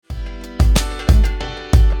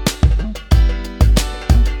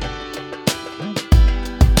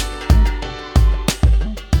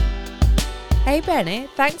bene,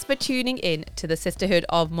 thanks for tuning in to the Sisterhood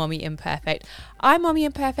of Mommy Imperfect. I'm Mommy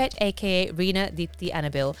Imperfect, aka Rina Deepthi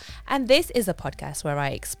Anabil, and this is a podcast where I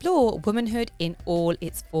explore womanhood in all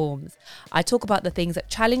its forms. I talk about the things that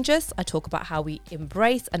challenge us, I talk about how we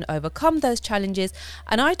embrace and overcome those challenges,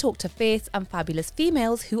 and I talk to fierce and fabulous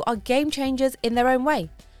females who are game changers in their own way.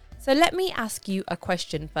 So let me ask you a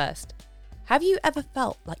question first. Have you ever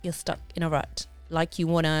felt like you're stuck in a rut? Like you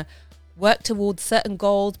want to work towards certain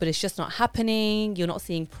goals, but it's just not happening, you're not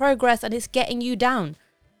seeing progress, and it's getting you down?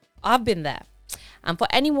 I've been there. And for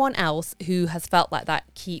anyone else who has felt like that,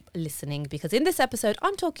 keep listening, because in this episode,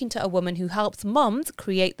 I'm talking to a woman who helps mums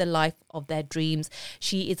create the life of their dreams.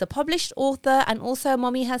 She is a published author and also a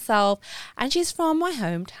mommy herself, and she's from my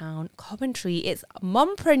hometown, Coventry. It's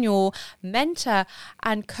mompreneur, mentor,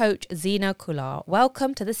 and coach Zina Kular.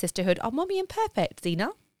 Welcome to the Sisterhood of Mommy Imperfect, Zina.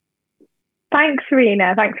 Thanks,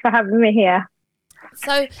 Rina. Thanks for having me here.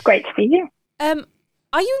 So it's great to be here. Are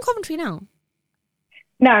you in Coventry now?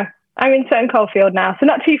 No, I'm in Sutton Coldfield now, so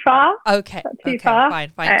not too far. Okay, not too far.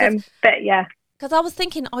 Fine. But yeah, because I was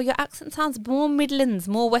thinking, your accent sounds more Midlands,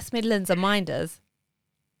 more West Midlands than mine does.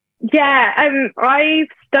 Yeah, I've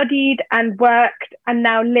studied and worked and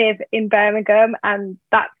now live in Birmingham, and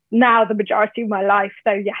that's now the majority of my life.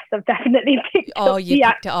 So yes, I've definitely picked up the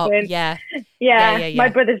accent. It up, yeah. My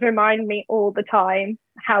brothers remind me all the time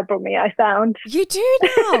how Brummy I sound. You do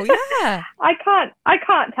now, yeah. I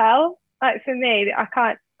can't tell. Like for me, I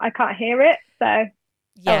can't hear it. So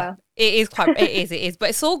yeah, it is. But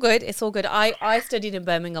it's all good. I studied in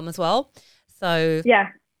Birmingham as well, so yeah,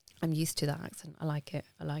 I'm used to that accent. I like it.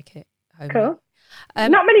 Homely. Cool.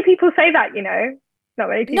 Not many people say that, you know. Not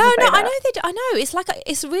many people. No, that. I know.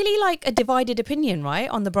 It's really like a divided opinion, right,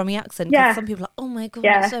 on the Brummie accent. Yeah. Some people are like, oh my god,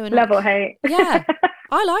 yeah, so level hate. Yeah,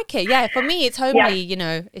 I like it. Yeah, for me, it's homely. You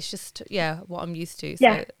know, it's just what I'm used to. So,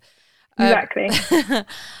 yeah, exactly.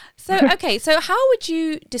 So how would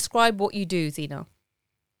you describe what you do, Zina?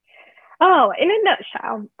 Oh, in a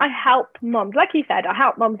nutshell, I help mums. Like you said, I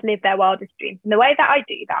help mums live their wildest dreams. And the way that I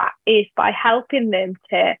do that is by helping them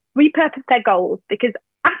to repurpose their goals, because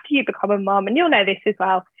after you become a mum, and you'll know this as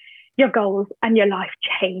well, your goals and your life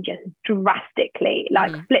changes drastically,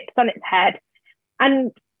 like flips on its head.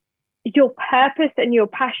 And your purpose and your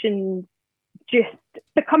passions just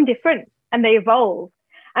become different and they evolve.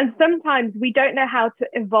 And sometimes we don't know how to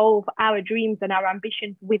evolve our dreams and our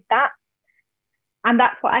ambitions with that. And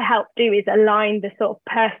that's what I help do, is align the sort of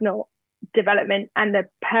personal development and the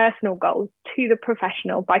personal goals to the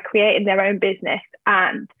professional by creating their own business,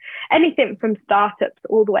 and anything from startups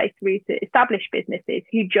all the way through to established businesses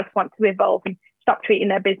who just want to evolve and stop treating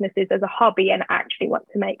their businesses as a hobby and actually want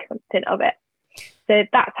to make something of it. So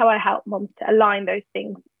that's how I help mums to align those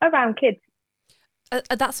things around kids.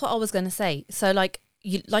 That's what I was going to say. So like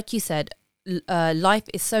you said, life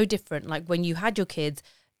is so different. Like when you had your kids,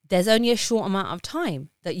 there's only a short amount of time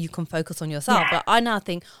that you can focus on yourself. Yeah. But I now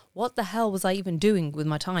think, what the hell was I even doing with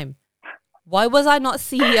my time? Why was I not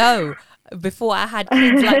CEO before I had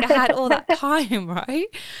kids? Like I had all that time, right?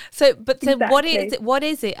 So exactly. What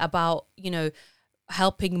is it about,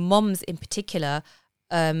 helping mums in particular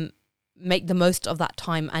make the most of that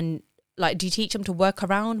time? And like, do you teach them to work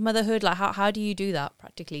around motherhood? Like how do you do that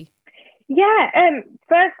practically? Yeah.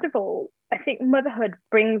 First of all, I think motherhood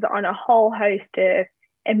brings on a whole host of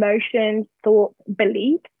emotions, thoughts,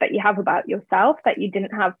 beliefs that you have about yourself that you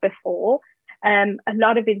didn't have before. A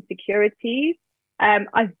lot of insecurities.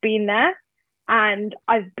 I've been there and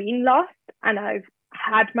I've been lost, and I've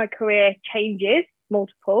had my career changes,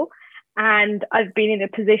 multiple, and I've been in a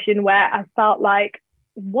position where I felt like,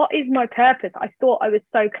 what is my purpose? I thought I was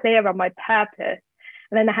so clear on my purpose,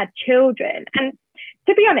 and then I had children. And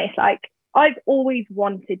to be honest, like, I've always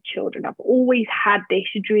wanted children. I've always had this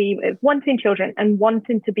dream of wanting children and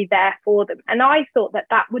wanting to be there for them. And I thought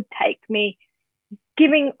that would take me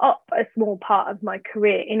giving up a small part of my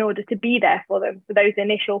career in order to be there for them for those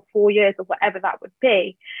initial 4 years or whatever that would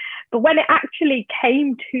be. But when it actually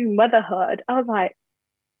came to motherhood, I was like,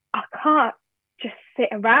 I can't just sit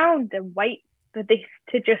around and wait for this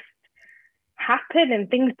to just happen and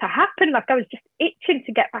things to happen. Like I was just itching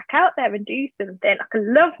to get back out there and do something. Like I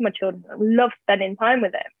love my children, I love spending time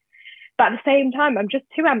with them, but at the same time I'm just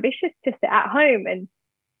too ambitious to sit at home and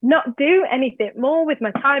not do anything more with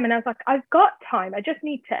my time. And I was like, I've got time, I just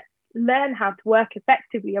need to learn how to work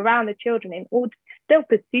effectively around the children in order to still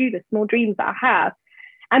pursue the small dreams that I have,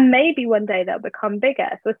 and maybe one day they'll become bigger.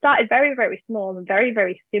 So I started very, very small and very,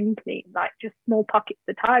 very simply, like just small pockets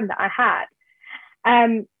of time that I had.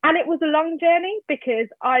 And it was a long journey because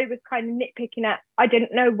I was kind of nitpicking at, I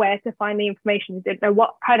didn't know where to find the information. I didn't know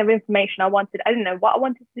what kind of information I wanted. I didn't know what I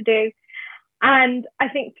wanted to do. And I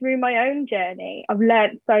think through my own journey, I've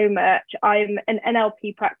learned so much. I'm an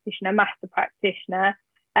NLP practitioner, master practitioner.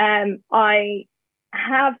 I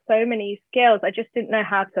have so many skills. I just didn't know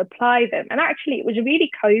how to apply them. And actually, it was really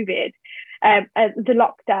COVID, the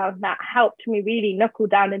lockdown, that helped me really knuckle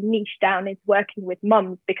down and niche down into working with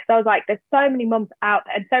mums, because I was like, there's so many mums out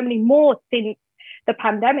there and so many more since the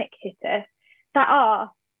pandemic hit us that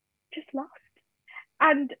are just lost.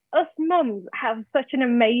 And us mums have such an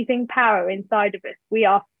amazing power inside of us. We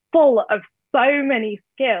are full of so many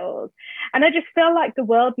skills. And I just feel like the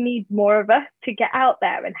world needs more of us to get out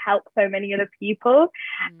there and help so many other people.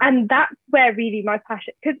 And that's where really my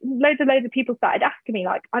passion, because loads of people started asking me,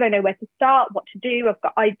 like, I don't know where to start, what to do. I've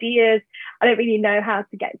got ideas. I don't really know how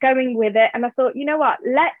to get going with it. And I thought, you know what,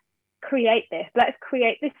 let's create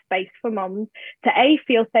this space for mums to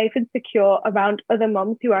feel safe and secure around other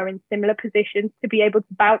mums who are in similar positions, to be able to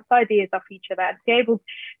bounce ideas off each other, and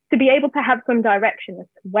to be able to have some direction as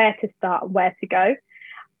to where to start and where to go.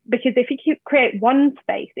 Because if you create one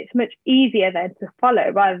space, it's much easier then to follow,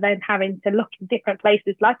 rather than having to look in different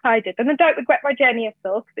places like I did. And I don't regret my journey at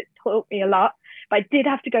all, because it taught me a lot, but I did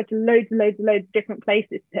have to go to loads of different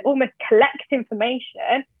places to almost collect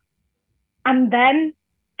information and then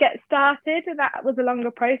get started. And that was a longer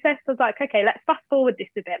process. I was like, okay, let's fast forward this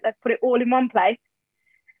a bit. Let's put it all in one place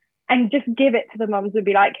and just give it to the mums and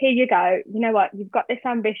be like, here you go. You know what? You've got this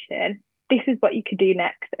ambition. This is what you could do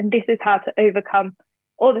next. And this is how to overcome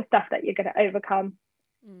all the stuff that you're going to overcome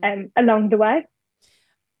along the way.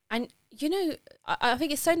 And, you know, I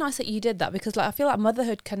think it's so nice that you did that, because like I feel like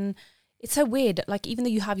motherhood it's so weird. Like, even though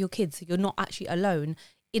you have your kids, so you're not actually alone.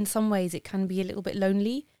 In some ways, it can be a little bit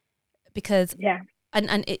lonely, because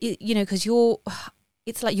And it, you know, because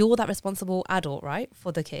it's like you're that responsible adult, right,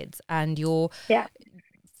 for the kids, and you're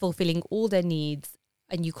fulfilling all their needs,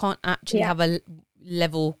 and you can't actually have a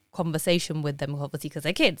level conversation with them, obviously, because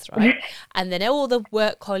they're kids, right? And then all the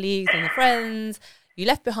work colleagues and the friends you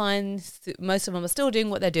left behind, most of them are still doing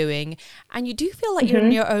what they're doing, and you do feel like you're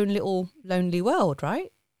in your own little lonely world,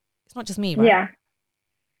 right? It's not just me, right? Yeah.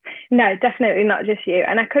 No, definitely not just you.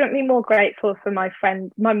 And I couldn't be more grateful for my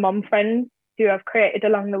mum friends who I've created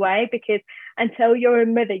along the way, because until you're a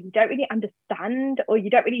mother, you don't really understand, or you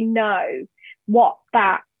don't really know what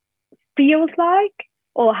that feels like,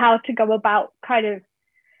 or how to go about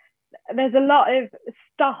there's a lot of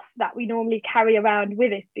stuff that we normally carry around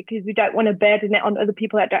with us, because we don't want to burden it on other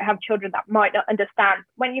people that don't have children, that might not understand,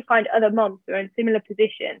 when you find other moms who are in similar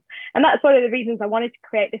positions. And that's one of the reasons I wanted to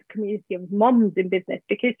create this community of moms in business,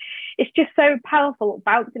 because it's just so powerful,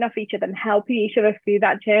 bouncing off each other and helping each other through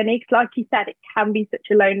that journey. Because like you said, it can be such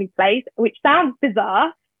a lonely place, which sounds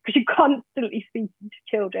bizarre, because you're constantly speaking to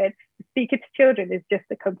children. Speaking to children is just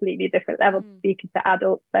a completely different level to speaking to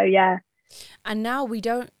adults. So yeah. And now we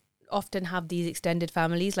don't often have these extended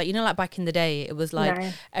families, like, you know, like back in the day, it was like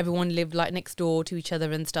everyone lived like next door to each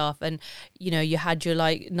other and stuff, and you know, you had your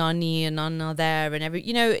like nanny and nana there, and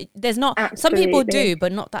you know, there's not some people do,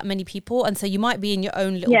 but not that many people, and so you might be in your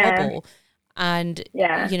own little bubble, and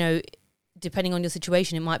you know, depending on your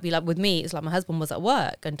situation, it might be like with me, it's like my husband was at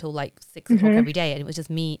work until like 6 o'clock every day, and it was just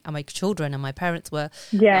me and my children, and my parents were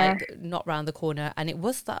like not round the corner, and it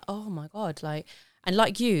was that, oh my god, like, and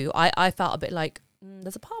like you, I felt a bit like,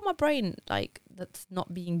 there's a part of my brain like that's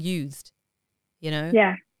not being used, you know?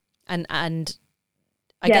 And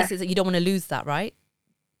I guess it's that you don't want to lose that, right?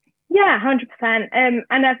 Yeah, 100%. And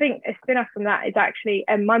I think a spin-off from that is actually,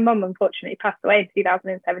 my mum unfortunately passed away in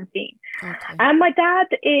 2017. Okay. And my dad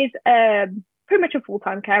is pretty much a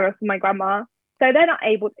full-time carer for my grandma. So they're not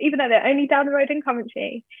able, even though they're only down the road in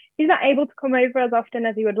Coventry, he's not able to come over as often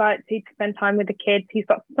as he would like to spend time with the kids. He's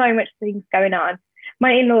got so much things going on.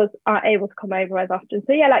 My in-laws aren't able to come over as often.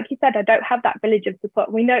 So yeah, like you said, I don't have that village of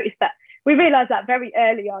support. We realised that very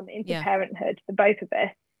early on into parenthood for both of us.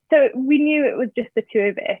 So we knew it was just the two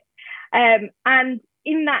of us. And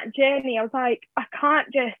in that journey, I was like, I can't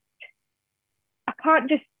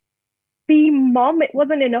just be mom. It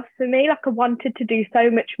wasn't enough for me. Like, I wanted to do so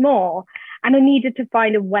much more, and I needed to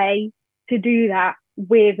find a way to do that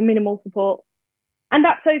with minimal support. And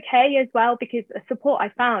that's okay as well, because the support I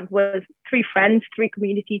found was through friends, through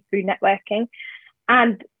community, through networking.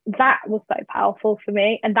 And that was so powerful for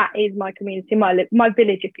me. And that is my community, my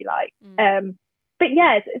village, if you like. But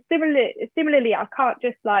yeah, similarly, I can't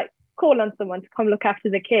just like call on someone to come look after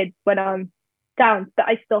the kids when I'm down, but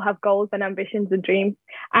I still have goals and ambitions and dreams.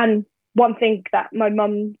 And one thing that my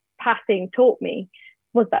mum's passing taught me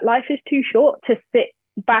was that life is too short to sit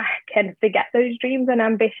back and forget those dreams and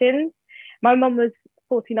ambitions. My mum was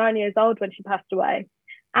 49 years old when she passed away.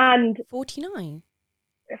 And 49?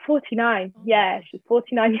 49. Yeah, she's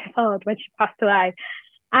 49 years old when she passed away.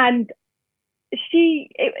 And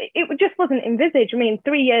it just wasn't envisaged. I mean,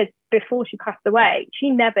 3 years before she passed away, she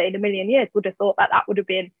never in a million years would have thought that would have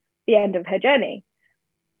been the end of her journey.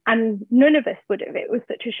 And none of us would have. It was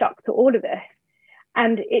such a shock to all of us.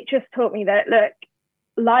 And it just taught me that, look,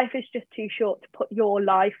 life is just too short to put your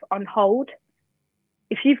life on hold.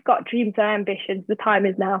 If you've got dreams and ambitions, the time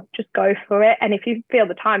is now. Just go for it. And if you feel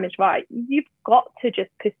the time is right, you've got to just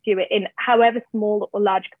pursue it in however small or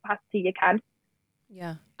large capacity you can.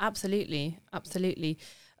 Yeah, absolutely. Absolutely.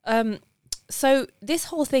 So this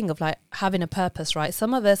whole thing of like having a purpose, right?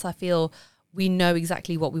 Some of us, I feel we know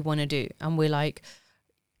exactly what we want to do. And we're like,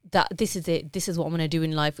 that this is it. This is what I want to do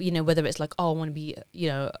in life. You know, whether it's like, oh, I want to be, you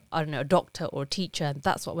know, I don't know, a doctor or a teacher.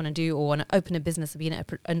 That's what I want to do. Or want to open a business and be an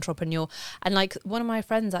entrepreneur. And like one of my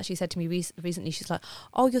friends actually said to me recently, she's like,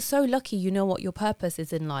 oh, you're so lucky. You know what your purpose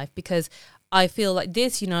is in life, because I feel like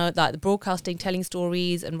this, you know, like the broadcasting, telling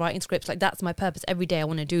stories and writing scripts, like that's my purpose every day. I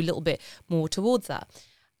want to do a little bit more towards that.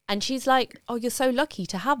 And she's like, oh, you're so lucky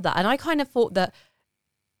to have that. And I kind of thought that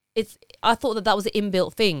I thought that was an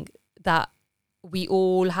inbuilt thing, that we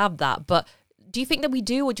all have that. But do you think that we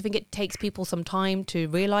do, or do you think it takes people some time to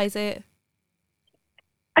realize it?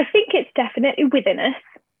 I think it's definitely within us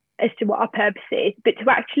as to what our purpose is, but to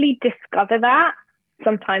actually discover that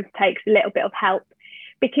sometimes takes a little bit of help,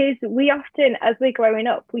 because we often, as we're growing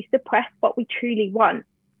up, we suppress what we truly want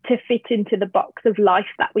to fit into the box of life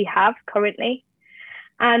that we have currently.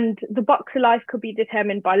 And the box of life could be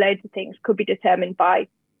determined by loads of things, could be determined by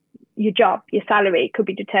your job, your salary, could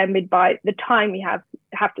be determined by the time you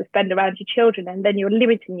have to spend around your children, and then you're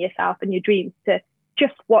limiting yourself and your dreams to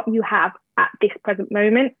just what you have at this present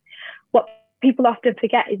moment. What people often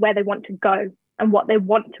forget is where they want to go and what they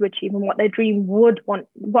want to achieve and what their dream would want,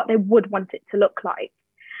 what they would want it to look like.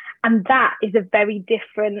 And that is a very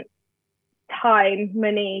different time,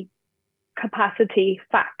 money, capacity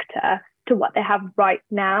factor to what they have right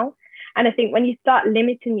now. And I think when you start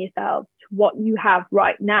limiting yourself to what you have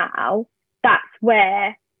right now, that's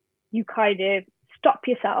where you kind of stop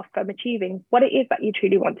yourself from achieving what it is that you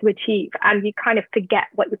truly want to achieve. And you kind of forget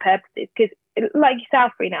what your purpose is. Because like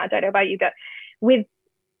yourself, Rena, I don't know about you, but with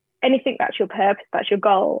anything that's your purpose, that's your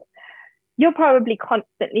goal, you're probably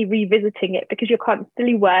constantly revisiting it because you're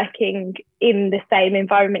constantly working in the same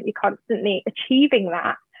environment. You're constantly achieving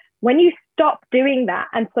that. When you stop doing that,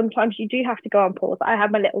 and sometimes you do have to go on pause. I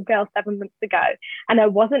had my little girl 7 months ago, and I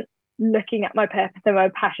wasn't looking at my purpose and my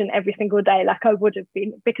passion every single day like I would have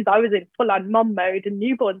been, because I was in full-on mom mode and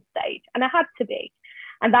newborn stage, and I had to be.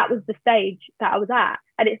 And that was the stage that I was at.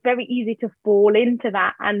 And it's very easy to fall into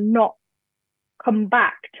that and not come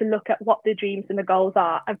back to look at what the dreams and the goals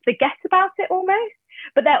are and forget about it almost.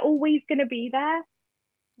 But they're always going to be there.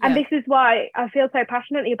 And this is why I feel so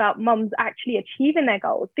passionately about mums actually achieving their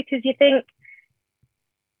goals, because you think,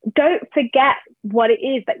 don't forget what it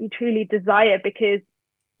is that you truly desire, because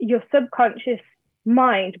your subconscious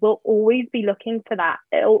mind will always be looking for that.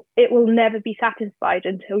 It will never be satisfied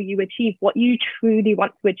until you achieve what you truly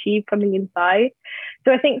want to achieve from the inside.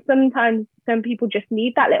 So I think sometimes some people just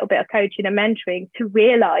need that little bit of coaching and mentoring to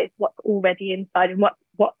realize what's already inside and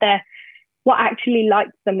what actually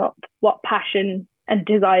lights them up, what passion and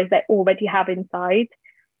desires they already have inside.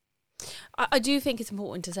 I do think it's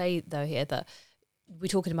important to say though here that we're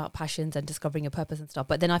talking about passions and discovering your purpose and stuff,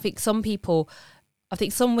 but then I think some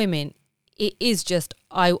women, it is just,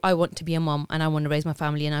 I want to be a mom and I want to raise my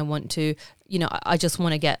family and I want to, you know, I just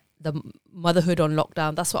want to get the motherhood on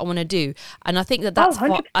lockdown. That's what I want to do. And I think that's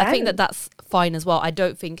I think that's fine as well. I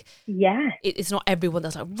don't think it's not everyone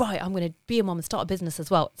that's like, right, I'm going to be a mom and start a business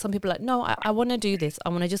as well. Some people are like, no, I want to do this. I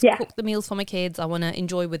want to just cook the meals for my kids. I want to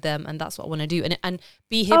enjoy with them, and that's what I want to do, and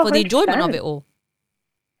be here for the enjoyment of it all.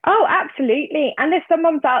 Oh, absolutely. And there's some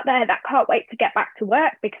mums out there that can't wait to get back to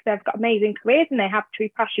work because they've got amazing careers and they have true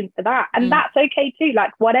passion for that. And that's okay too.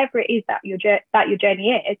 Like whatever it is that your journey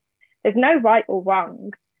is, there's no right or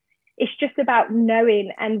wrong. It's just about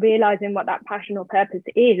knowing and realizing what that passion or purpose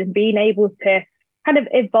is and being able to kind of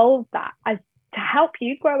evolve that as to help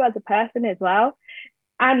you grow as a person as well.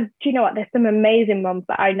 And do you know what? There's some amazing mums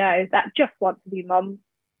that I know that just want to be mums.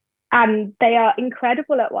 And they are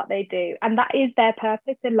incredible at what they do. And that is their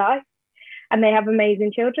purpose in life. And they have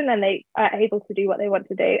amazing children and they are able to do what they want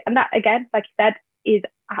to do. And that, again, like you said, is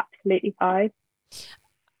absolutely fine.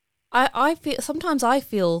 I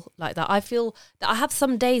feel like that. I feel that I have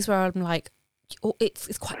some days where I'm like, oh,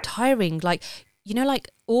 it's quite tiring. Like, you know, like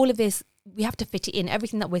all of this, we have to fit it in,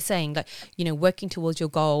 everything that we're saying, like, you know, working towards your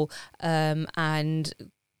goal and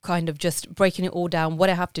kind of just breaking it all down, what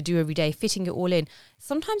I have to do every day, fitting it all in.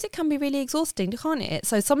 Sometimes it can be really exhausting, can't it?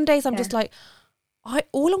 So some days I'm just like,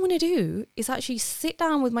 all I want to do is actually sit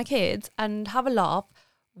down with my kids and have a laugh,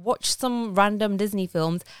 watch some random Disney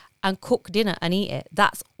films and cook dinner and eat it.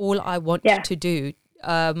 That's all I want to do.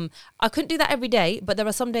 I couldn't do that every day, but there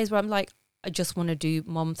are some days where I'm like, I just want to do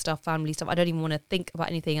mom stuff, family stuff. I don't even want to think about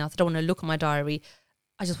anything else. I don't want to look at my diary.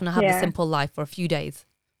 I just want to have a simple life for a few days.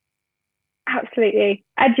 Absolutely.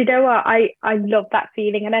 And you know what? I love that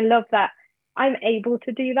feeling, and I love that I'm able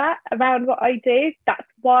to do that around what I do. That's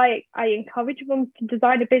why I encourage them to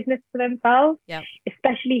design a business for themselves,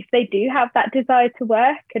 especially if they do have that desire to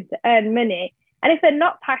work and to earn money. And if they're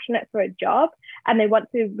not passionate for a job and they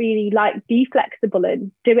want to really like be flexible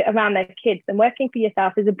and do it around their kids, then working for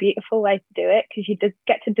yourself is a beautiful way to do it, because you just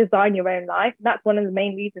get to design your own life. And that's one of the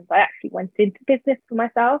main reasons I actually went into business for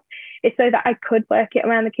myself, is so that I could work it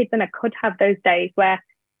around the kids and I could have those days where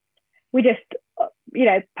we just, you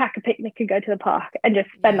know, pack a picnic and go to the park and just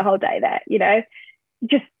spend the whole day there, you know,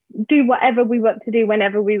 just do whatever we want to do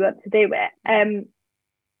whenever we want to do it.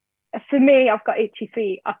 For me, I've got itchy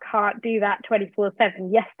feet. I can't do that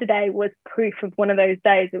 24/7. Yesterday was proof of one of those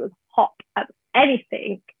days. It was hot as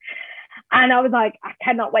anything. And I was like, I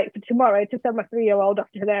cannot wait for tomorrow to send my 3-year-old off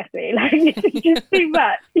to nursery. Like, it's just too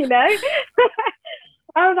much, you know?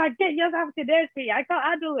 I was like, get yourself to nursery. I can't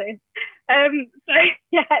handle this. So,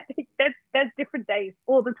 yeah, there's different days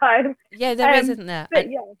all the time. Yeah, there is, isn't there? But,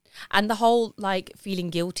 and the whole, like,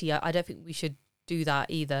 feeling guilty, I don't think we should do that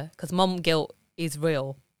either, because mom guilt is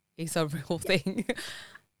real. It's a real thing.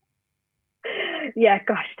 Yeah,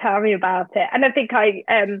 gosh, tell me about it. And I think I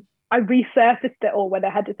resurfaced it all when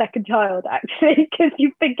I had a second child, actually, because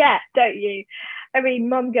you forget, don't you? I mean,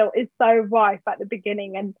 mum guilt is so rife at the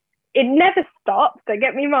beginning, and it never stops. Don't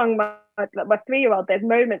get me wrong, my 3-year-old, there's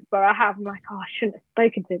moments where I'm like, oh, I shouldn't have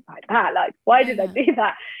spoken to him like that. Like, why did I do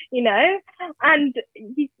that? You know? And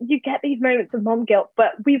you get these moments of mum guilt,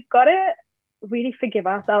 but we've got to really forgive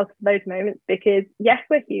ourselves for those moments, because yes,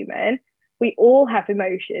 we're human, we all have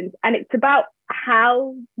emotions, and it's about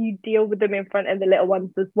how you deal with them in front of the little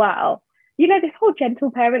ones as well. You know, this whole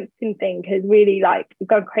gentle parenting thing has really like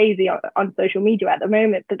gone crazy on social media at the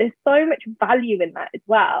moment, but there's so much value in that as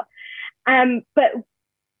well. But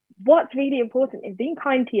what's really important is being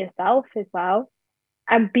kind to yourself as well,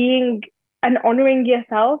 and honoring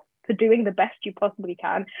yourself for doing the best you possibly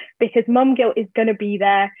can, because mum guilt is going to be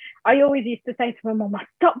there. I always used to say to my mum,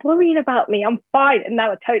 stop worrying about me, I'm fine. And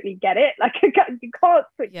now I totally get it. Like, you can't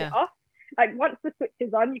switch it off. Like, once the switch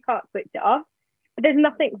is on, you can't switch it off. But there's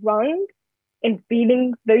nothing wrong in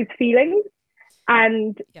feeling those feelings,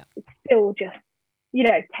 and still just, you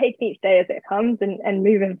know, taking each day as it comes and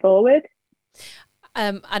moving forward.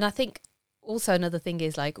 And I think also another thing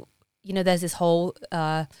is, like, you know, there's this whole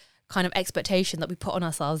kind of expectation that we put on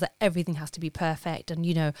ourselves that everything has to be perfect, and,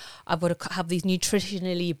 you know, I've got to have these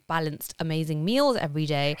nutritionally balanced amazing meals every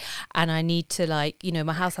day, and I need to, like, you know,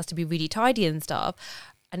 my house has to be really tidy and stuff,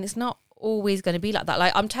 and it's not always going to be like that.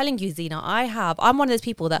 Like, I'm telling you, Zina, I'm one of those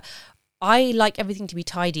people that I like everything to be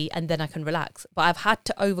tidy and then I can relax, but I've had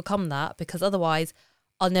to overcome that, because otherwise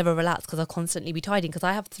I'll never relax, because I'll constantly be tidying, because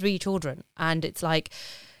I have 3 children, and it's like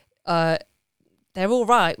they're all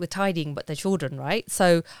right with tidying, but they're children, right?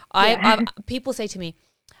 So people say to me,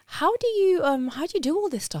 how do you do all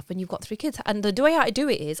this stuff when you've got 3 kids? And the way I do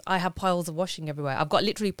it is I have piles of washing everywhere. I've got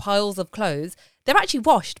literally piles of clothes. They're actually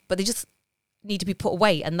washed, but they just need to be put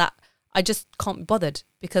away, and that I just can't be bothered,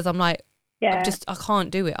 because I'm like, I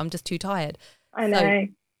can't do it. I'm just too tired. I know.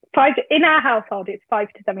 In our household, it's 5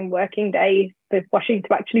 to 7 working days for washing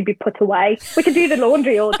to actually be put away. We can do the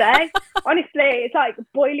laundry all day. Honestly, it's like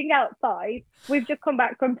boiling outside. We've just come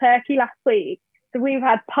back from Turkey last week, so we've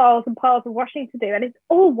had piles and piles of washing to do, and it's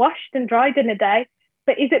all washed and dried in a day.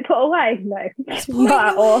 But is it put away? No, not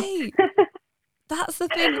at all. That's the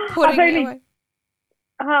thing. Away.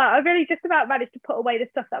 I've only just about managed to put away the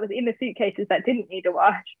stuff that was in the suitcases that didn't need a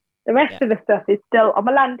wash. The rest of the stuff is still on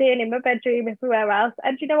my landing, in my bedroom, everywhere else.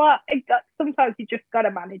 And you know what? Sometimes you just got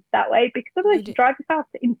to manage that way, because otherwise you drive yourself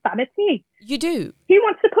to insanity. You do. Who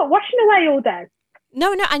wants to put washing away all day?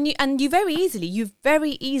 No, and you very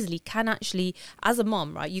easily can actually, as a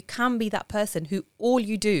mom, right, you can be that person who all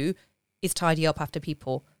you do is tidy up after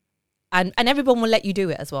people. And everyone will let you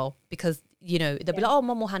do it as well, because, you know, they'll be like, oh,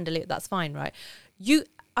 mom will handle it, that's fine, right?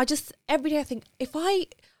 Every day I think, if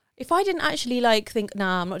I didn't actually like think,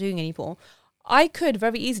 nah, I'm not doing anymore, I could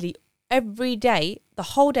very easily every day, the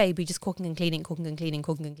whole day, be just cooking and cleaning,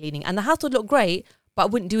 and the house would look great, but I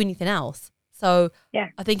wouldn't do anything else. So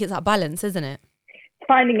I think it's that balance, isn't it?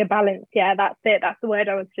 Finding a balance. Yeah, that's it. That's the word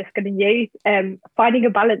I was just going to use. Finding a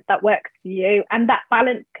balance that works for you. And that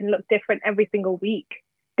balance can look different every single week,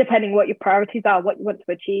 depending what your priorities are, what you want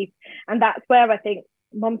to achieve. And that's where I think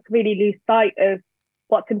moms really lose sight of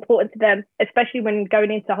what's important to them, especially when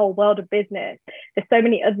going into the whole world of business. There's so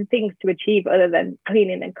many other things to achieve other than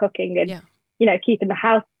cleaning and cooking and, keeping the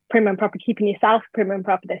house prim and proper, keeping yourself prim and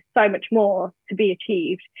proper. There's so much more to be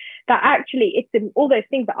achieved that actually it's in all those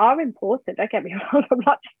things that are important. Don't get me wrong, I'm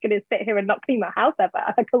not just going to sit here and not clean my house ever.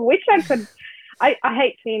 Like, I wish I could. I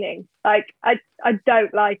hate cleaning. Like, I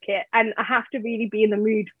don't like it, and I have to really be in the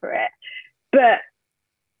mood for it. But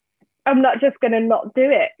I'm not just going to not do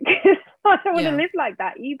it, because I don't want to live like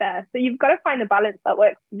that either. So you've got to find a balance that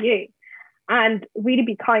works for you and really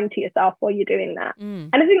be kind to yourself while you're doing that.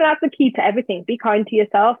 And I think that's the key to everything. Be kind to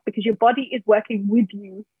yourself, because your body is working with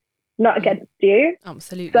you, not against you.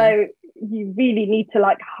 Absolutely. So you really need to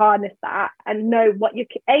like harness that and know what you're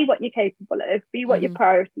capable of, B, what your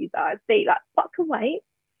priorities are, C, like what can wait.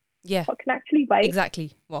 Yeah. What can actually wait.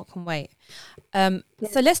 Exactly. What can wait.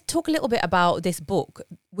 So let's talk a little bit about this book,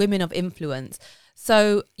 Women of Influence.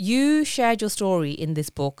 So you shared your story in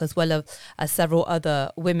this book as well as several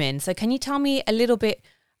other women. So can you tell me a little bit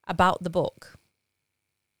about the book?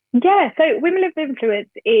 Yeah, so Women of Influence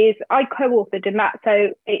is, I co-authored in that,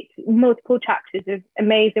 so it's multiple chapters of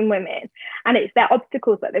amazing women, and it's their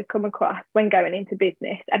obstacles that they've come across when going into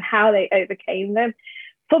business and how they overcame them.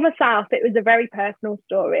 For myself, it was a very personal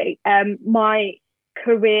story. My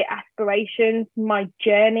career aspirations, my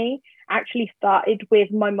journey actually started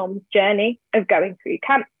with my mum's journey of going through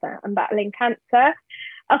cancer and battling cancer.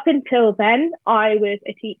 Up until then, I was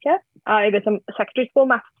a teacher. I was a secondary school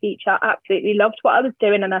maths teacher. I absolutely loved what I was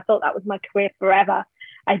doing, and I thought that was my career forever.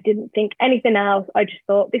 I didn't think anything else. I just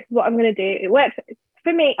thought, this is what I'm going to do. It worked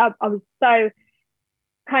for me. I was so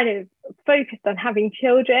kind of focused on having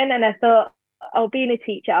children, and I thought, being a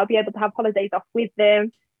teacher, I'll be able to have holidays off with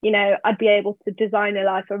them. I'd be able to design a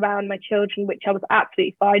life around my children, which I was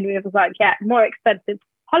absolutely fine with. I was like, yeah, more expensive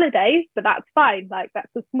holidays, but that's fine. Like,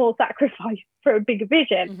 that's a small sacrifice for a bigger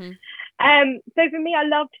vision. So for me, I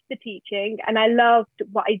loved the teaching and I loved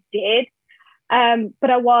what I did. But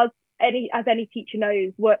I was, as any teacher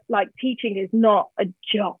knows, teaching is not a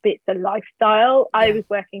job, it's a lifestyle. I was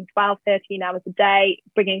working 12, 13 hours a day,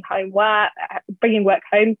 bringing work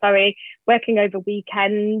home, working over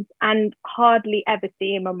weekends, and hardly ever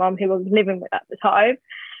seeing my mum, who I was living with at the time.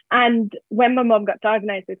 And when my mum got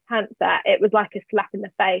diagnosed with cancer, it was like a slap in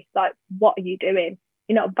the face. Like, what are you doing?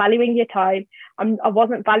 You're not valuing your time. I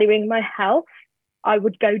wasn't valuing my health. I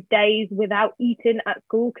would go days without eating at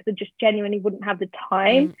school because I just genuinely wouldn't have the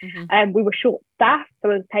time. We were short staffed,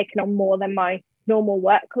 so I was taking on more than my normal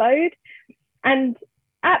workload. And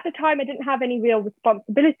at the time, I didn't have any real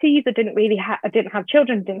responsibilities. I didn't have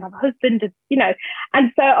children, I didn't have a husband,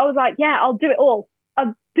 And so I was like, yeah, I'll do it all.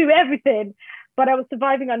 I'll do everything. But I was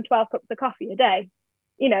surviving on 12 cups of coffee a day,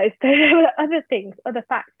 so there were other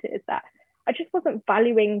factors that I just wasn't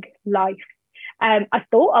valuing life. I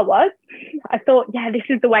thought I was. I thought, yeah, this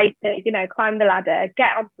is the way to, climb the ladder,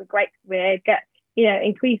 get onto a great career,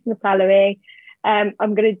 increase my salary. I'm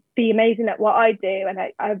going to be amazing at what I do.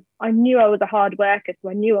 And I knew I was a hard worker, so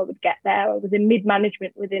I knew I would get there. I was in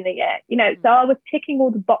mid-management within a year, so I was ticking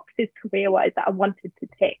all the boxes career-wise that I wanted to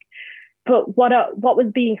tick. But what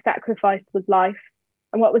was being sacrificed was life,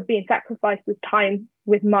 and what was being sacrificed was time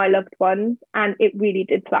with my loved ones. And it really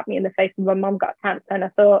did slap me in the face when my mum got cancer. And I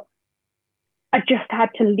thought, I just had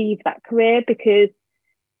to leave that career because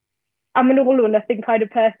I'm an all or nothing kind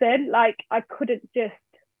of person. Like, I couldn't just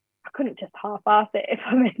half-ass it, if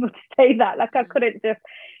I'm able to say that. Like, I couldn't just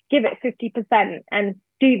give it 50% and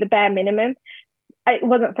do the bare minimum. It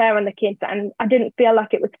wasn't fair on the kids, and I didn't feel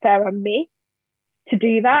like it was fair on me to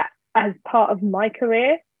do that as part of my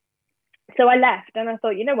career. So I left, and I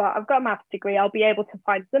thought, you know what, I've got a maths degree. I'll be able to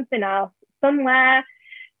find something else somewhere.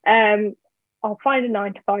 I'll find a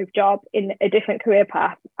 9-to-5 job in a different career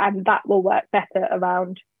path, and that will work better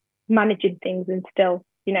around managing things and still,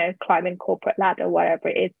 climbing corporate ladder, whatever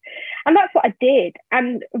it is. And that's what I did.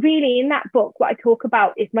 And really, in that book, what I talk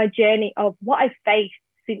about is my journey of what I faced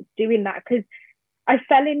since doing that, because I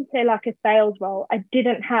fell into like a sales role. I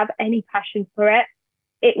didn't have any passion for it.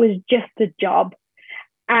 It was just a job.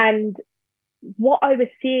 And what I was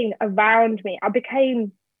seeing around me, I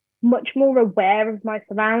became much more aware of my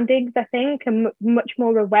surroundings, I think, and much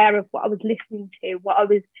more aware of what I was listening to, what I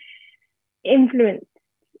was influenced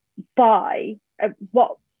by,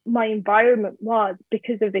 what my environment was,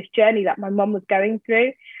 because of this journey that my mum was going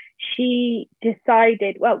through. She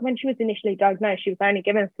decided, well, when she was initially diagnosed, she was only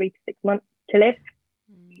given 3 to 6 months to live.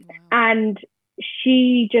 Wow. And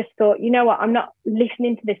she just thought, you know what, I'm not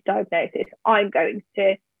listening to this diagnosis. I'm going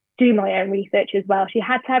to do my own research as well. She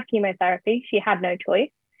had to have chemotherapy. She had no choice.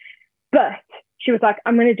 But she was like,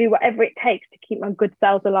 I'm going to do whatever it takes to keep my good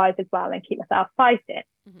cells alive as well and keep myself fighting.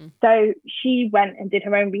 Mm-hmm. So she went and did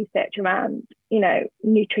her own research around,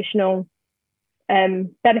 nutritional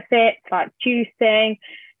benefits like juicing,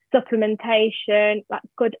 supplementation, like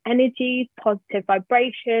good energies, positive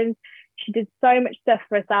vibrations. She did so much stuff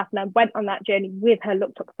for herself, and I went on that journey with her,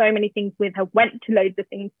 looked up so many things with her, went to loads of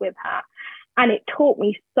things with her. And it taught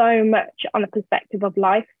me so much on the perspective of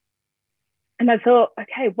life. And I thought,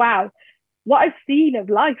 okay, wow, what I've seen of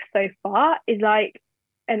life so far is like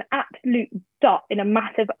an absolute dot in a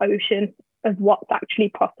massive ocean of what's actually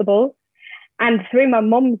possible. And through my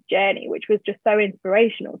mum's journey, which was just so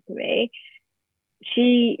inspirational to me,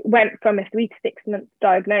 she went from a 3 to 6 month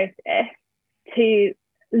diagnosis to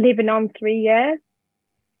living on 3 years.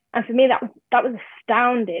 And for me, that was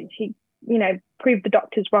astounding. She, proved the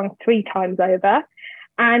doctors wrong 3 times over.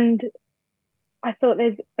 And I thought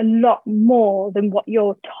there's a lot more than what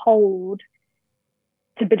you're told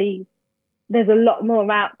to believe. There's a lot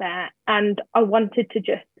more out there. And I wanted to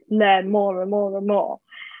just learn more and more and more.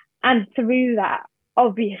 And through that,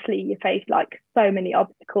 obviously you face like so many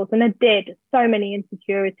obstacles. And I did, so many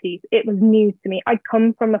insecurities. It was new to me. I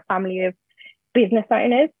come from a family of business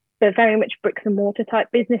owners, but very much bricks and mortar type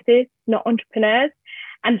businesses, not entrepreneurs.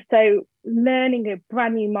 And so learning a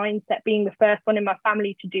brand new mindset, being the first one in my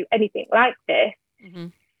family to do anything like this, mm-hmm.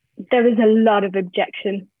 There was a lot of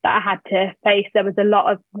objection that I had to face. There was a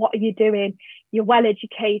lot of, what are you doing? You're well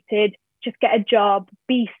educated, just get a job,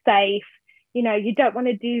 be safe. You don't want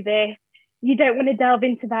to do this. You don't want to delve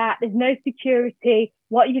into that. There's no security.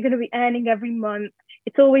 What are you going to be earning every month?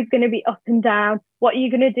 It's always going to be up and down. What are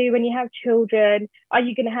you going to do when you have children? Are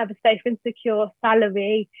you going to have a safe and secure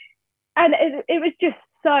salary? And it was just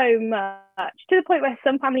so much, to the point where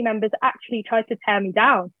some family members actually tried to tear me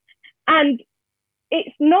down. And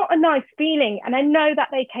it's not a nice feeling. And I know that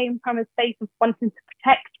they came from a space of wanting to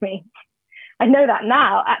protect me. I know that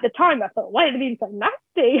now. At the time, I thought, why are they being so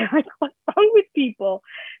nasty? Like, what's wrong with people?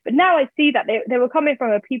 But now I see that they were coming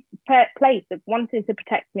from a place of wanting to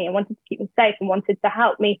protect me and wanted to keep me safe and wanted to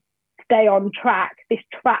help me stay on track, this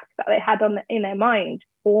track that they had in their mind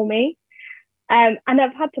for me. And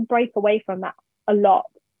I've had to break away from that a lot.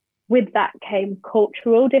 With that came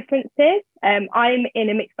cultural differences. I'm in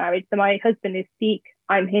a mixed marriage, so my husband is Sikh,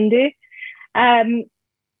 I'm Hindu.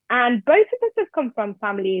 And both of us have come from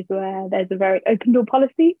families where there's a very open door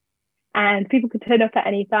policy and people could turn up at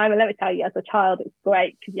any time. And let me tell you, as a child, it's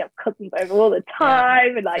great because you have cousins over all the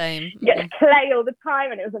time, and you get to play all the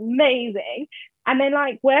time, and it was amazing. And then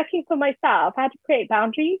working for myself, I had to create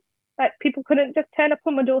boundaries. Like, people couldn't just turn up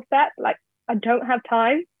on my doorstep. Like, I don't have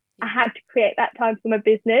time. I had to create that time for my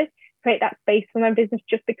business, create that space for my business.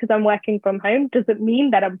 Just because I'm working from home doesn't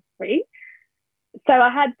mean that I'm free. So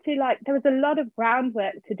I had to there was a lot of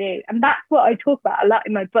groundwork to do. And that's what I talk about a lot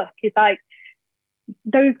in my book, is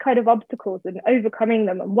those kind of obstacles and overcoming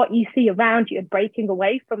them and what you see around you and breaking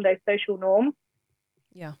away from those social norms.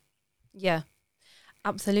 Yeah. Yeah,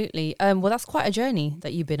 absolutely. Well, that's quite a journey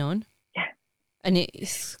that you've been on. Yeah. And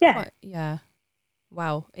it's quite,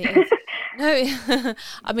 wow. It is. No,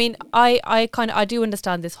 I mean, I do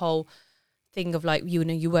understand this whole thing of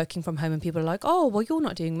you're working from home and people are like, oh, well, you're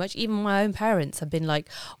not doing much. Even my own parents have been like,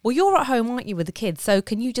 well, you're at home, aren't you, with the kids? So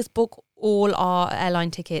can you just book all our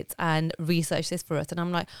airline tickets and research this for us? And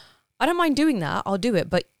I'm like, I don't mind doing that. I'll do it.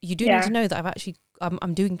 But you do need to know that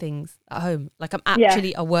I'm doing things at home. Like, I'm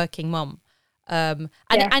actually a working mum. And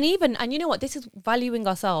you know what, this is valuing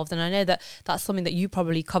ourselves, and I know that that's something that you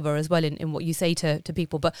probably cover as well in what you say to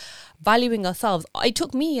people, but valuing ourselves. It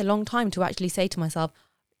took me a long time to actually say to myself,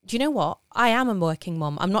 do you know what, I am a working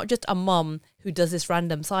mom. I'm not just a mom who does this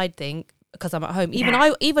random side thing because I'm at home.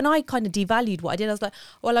 Even I kind of devalued what I did. I was like,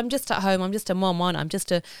 well, I'm just at home, I'm just a mom, I'm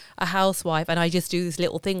just a housewife, and I just do this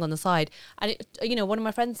little thing on the side. And one of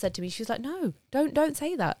my friends said to me, she was like, no, don't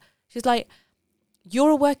say that. She's like,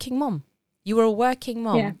 you're a working mom. You are a working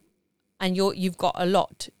mom, and you've got a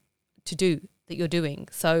lot to do that you're doing.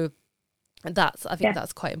 So I think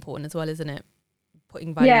that's quite important as well, isn't it?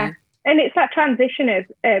 Putting value. Yeah, and it's that transition of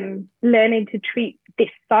learning to treat this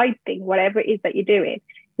side thing, whatever it is that you're doing,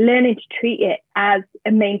 learning to treat it as a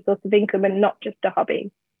main source of income and not just a hobby.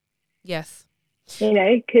 Yes.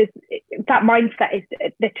 Because that mindset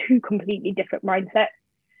they're two completely different mindsets.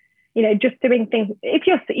 Just doing things, if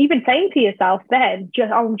you're even saying to yourself then,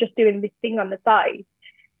 I'm just doing this thing on the side,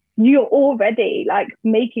 you're already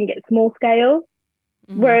making it small scale.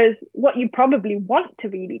 Whereas what you probably want to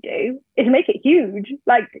really do is make it huge.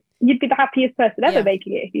 Like, you'd be the happiest person ever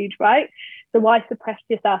making it huge, right? So why suppress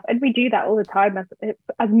yourself? And we do that all the time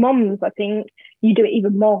as moms. I think you do it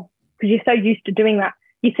even more because you're so used to doing that.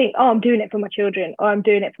 You think, oh, I'm doing it for my children, or I'm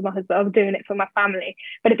doing it for my husband, or I'm doing it for my family.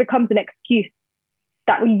 But it becomes an excuse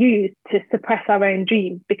that we use to suppress our own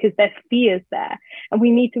dreams because there's fears there. And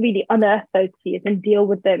we need to really unearth those fears and deal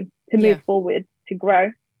with them to move forward, to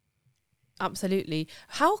grow. Absolutely.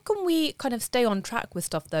 How can we kind of stay on track with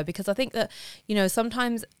stuff though? Because I think that, you know,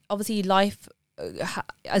 sometimes obviously life,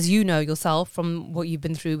 as you know yourself from what you've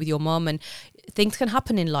been through with your mom, and things can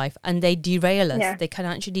happen in life and they derail us. Yeah. They can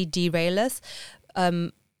actually derail us.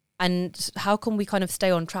 And how can we kind of stay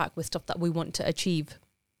on track with stuff that we want to achieve?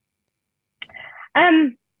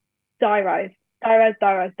 Diarise. I'm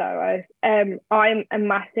a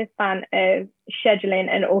massive fan of scheduling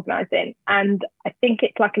and organising, and I think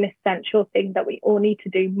it's like an essential thing that we all need to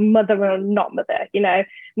do, mother or not mother, you know,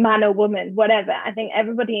 man or woman, whatever. I think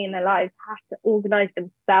everybody in their lives has to organise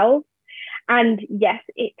themselves. And yes,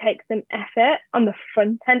 it takes some effort on the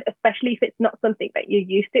front end, especially if it's not something that you're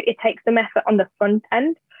used to. It takes some effort on the front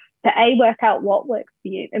end to A, work out what works for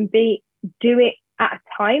you, and B, do it at a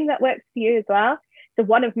time that works for you as well. So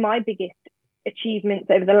one of my biggest achievements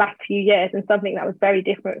over the last few years, and something that was very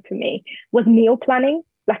different for me, was meal planning.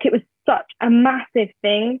 Like, it was such a massive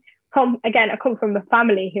thing. I come from a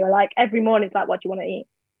family who are like, every morning it's like, what do you want to eat?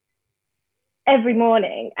 Every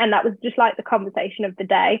morning. And that was just like the conversation of the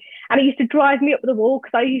day. And it used to drive me up the wall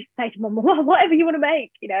because I used to say to mum, well, whatever you want to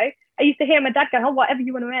make, you know. I used to hear my dad go, oh, whatever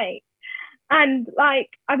you want to make. And like,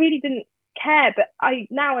 I really didn't care, but I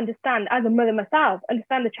now understand, as a mother myself,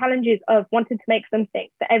 understand the challenges of wanting to make something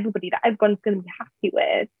for everybody that everyone's going to be happy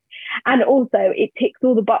with. And also it ticks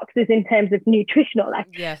all the boxes in terms of nutritional, like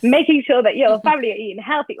making sure that your family are eating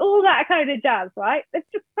healthy, all that kind of jazz, right? There's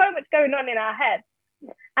just so much going on in our heads.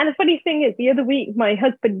 And the funny thing is, the other week my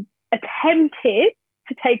husband attempted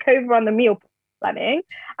to take over on the meal planning,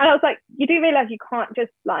 and I was like, you do realize you can't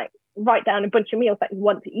just like write down a bunch of meals that you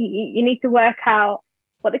want to eat. You need to work out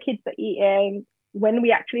what the kids are eating, when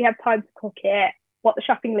we actually have time to cook it, what the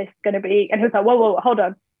shopping list is going to be. And he was like, whoa, hold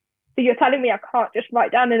on. So you're telling me I can't just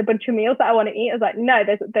write down in a bunch of meals that I want to eat? I was like, no,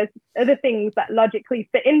 there's other things that logically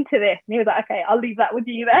fit into this. And he was like, okay, I'll leave that with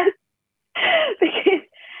you then. Because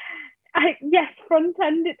yes, front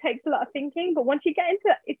end, it takes a lot of thinking, but once you get into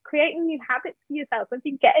it, it's creating new habits for yourself. Once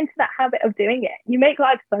you get into that habit of doing it, you make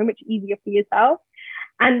life so much easier for yourself.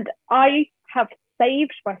 And I have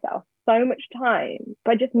saved myself so much time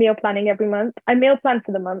by just meal planning every month. I meal plan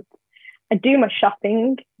for the month. I do my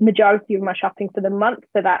shopping, majority of my shopping for the month,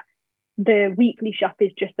 so that the weekly shop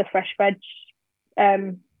is just the fresh veg,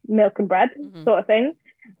 milk and bread sort of thing.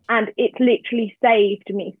 And it's literally saved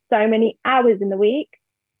me so many hours in the week.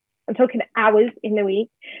 I'm talking hours in the week.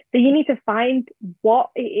 So you need to find what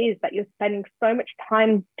it is that you're spending so much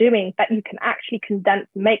time doing that you can actually condense,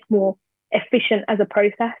 make more efficient as a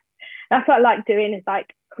process. That's what I like doing, is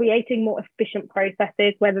like creating more efficient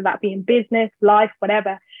processes, whether that be in business, life,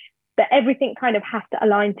 whatever, that everything kind of has to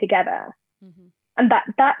align together. And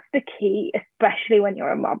that's the key, especially when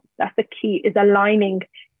you're a mom. That's the key, is aligning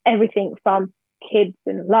everything from kids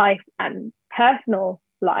and life and personal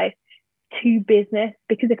life to business.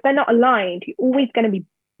 Because if they're not aligned, you're always going to be,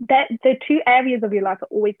 the two areas of your life are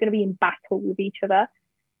always going to be in battle with each other.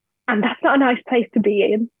 And that's not a nice place to be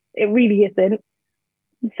in. It really isn't.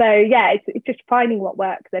 So yeah, it's just finding what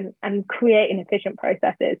works and creating efficient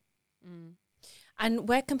processes. And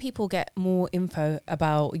where can people get more info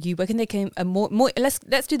about you? Where can they come more?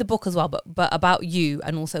 Let's do the book as well, but about you,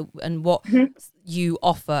 and also and what you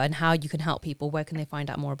offer and how you can help people. Where can they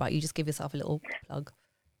find out more about you? Just give yourself a little plug.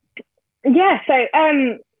 Yeah. So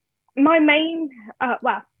my main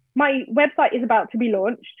my website is about to be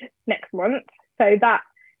launched next month. So that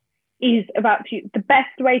is about to, the best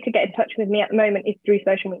way to get in touch with me at the moment is through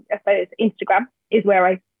social media. So it's Instagram is where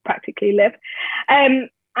I practically live.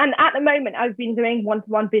 And at the moment, I've been doing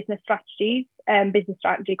one-to-one business strategies, business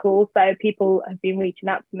strategy calls. So people have been reaching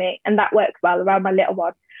out to me, and that works well around my little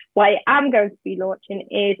one. What I am going to be launching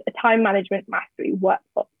is a time management mastery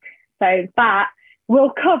workbook. So that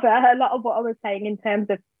will cover a lot of what I was saying in terms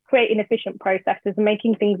of creating efficient processes and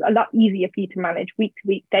making things a lot easier for you to manage week to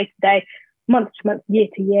week, day to day, month to month, year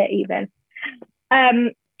to year even.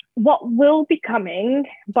 What will be coming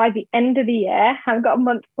by the end of the year, I haven't got a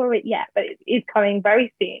month for it yet, but it is coming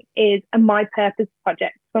very soon, is a My Purpose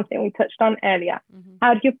project, something we touched on earlier.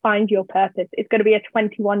 How do you find your purpose? It's going to be a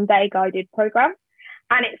 21-day guided program,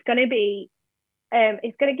 and it's going to be,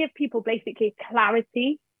 it's going to give people basically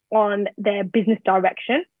clarity on their business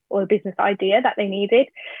direction or a business idea that they needed.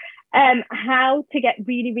 How to get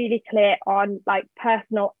really, really clear on like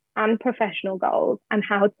personal and professional goals and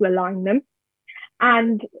how to align them.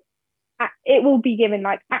 And it will be given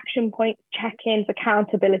like action points, check-ins,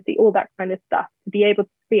 accountability, all that kind of stuff to be able to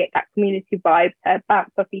create that community vibe, to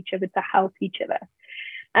bounce off each other, to help each other.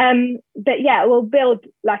 But yeah, we'll build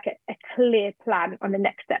like a clear plan on the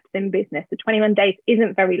next steps in business. The 21 days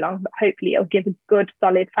isn't very long, but hopefully it'll give a good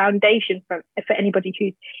solid foundation for anybody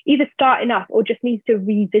who's either starting up or just needs to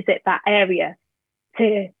revisit that area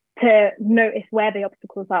to notice where the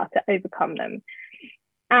obstacles are to overcome them.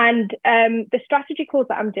 And the strategy calls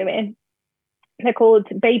that I'm doing, they're called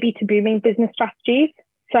Baby to Booming Business Strategies.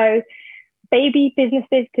 So baby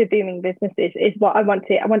businesses to booming businesses is what I want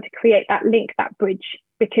to create, that link, that bridge,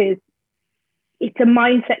 because it's a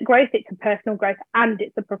mindset growth, it's a personal growth, and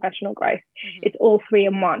it's a professional growth. Mm-hmm. It's all three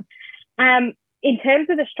in one. In terms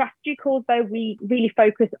of the strategy calls, though, we really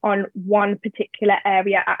focus on one particular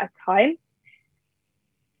area at a time.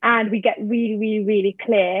 And we get really, really, really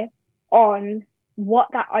clear on what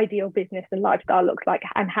that ideal business and lifestyle looks like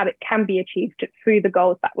and how it can be achieved through the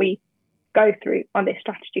goals that we go through on this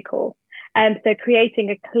strategy call. So creating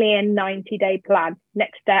a clear 90-day plan,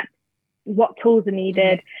 next step, what tools are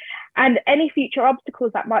needed, and any future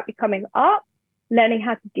obstacles that might be coming up, learning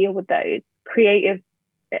how to deal with those, creative,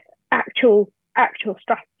 actual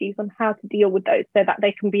strategies on how to deal with those so that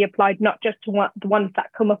they can be applied not just to the ones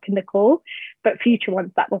that come up in the call, but future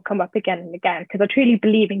ones that will come up again and again. Because I truly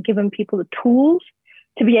believe in giving people the tools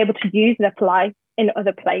to be able to use and apply in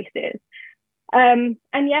other places. And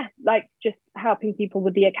yeah, like just helping people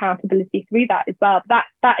with the accountability through that as well.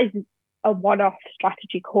 That is a one-off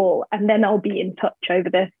strategy call, and then I'll be in touch over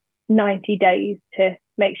the 90 days to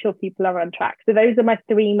make sure people are on track. So those are my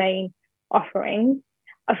three main offerings.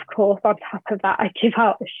 Of course, on top of that, I give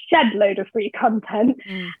out a shed load of free content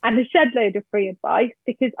and a shed load of free advice,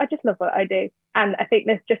 because I just love what I do. And I think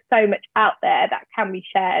there's just so much out there that can be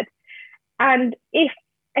shared. And if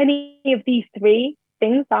any of these three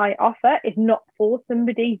things I offer is not for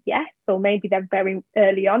somebody yet, or maybe they're very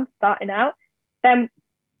early on starting out, then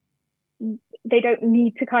they don't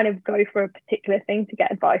need to kind of go for a particular thing to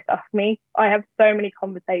get advice off me. I have so many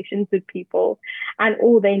conversations with people, and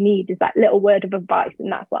all they need is that little word of advice,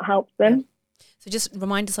 and that's what helps them. So just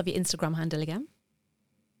remind us of your Instagram handle again.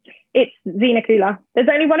 It's Zina Kula. There's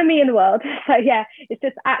only one of me in the world. So yeah, it's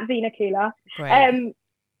just at Zina Kula. Great.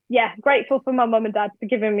 Yeah, grateful for my mum and dad for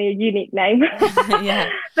giving me a unique name.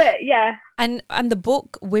 Yeah. But yeah. And the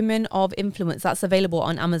book Women of Influence, that's available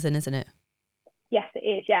on Amazon, isn't it? Yes, it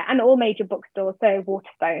is. Yeah, and all major bookstores. So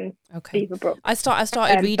Waterstones, Beaver Brook. I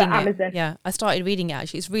started reading it. Amazon. Yeah, I started reading it.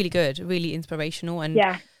 Actually, it's really good, really inspirational, and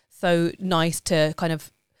so nice to kind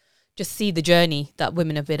of just see the journey that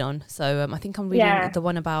women have been on. So I think I'm reading the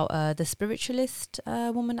one about the spiritualist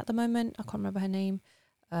woman at the moment. I can't remember her name.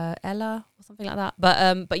 Ella or something like that,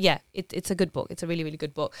 but yeah, it's a good book. It's a really, really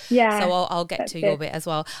good book. Yeah, so I'll get to your bit as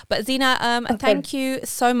well. But Zina, thank you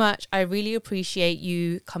so much. I really appreciate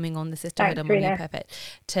you coming on the Sisterhood of Mommy Imperfect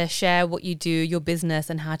to share what you do, your business,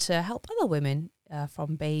 and how to help other women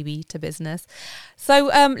from baby to business. So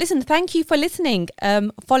listen, thank you for listening.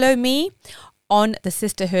 Follow me on the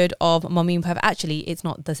Sisterhood of Mommy Imperfect. Actually, it's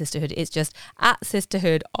not the Sisterhood, it's just at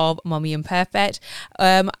Sisterhood of Mommy Imperfect.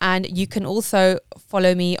 And you can also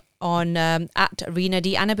follow me on at Rena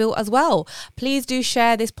D. Annabelle as well. Please do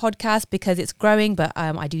share this podcast because it's growing, but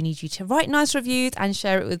I do need you to write nice reviews and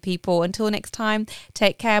share it with people. Until next time,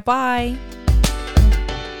 take care. Bye.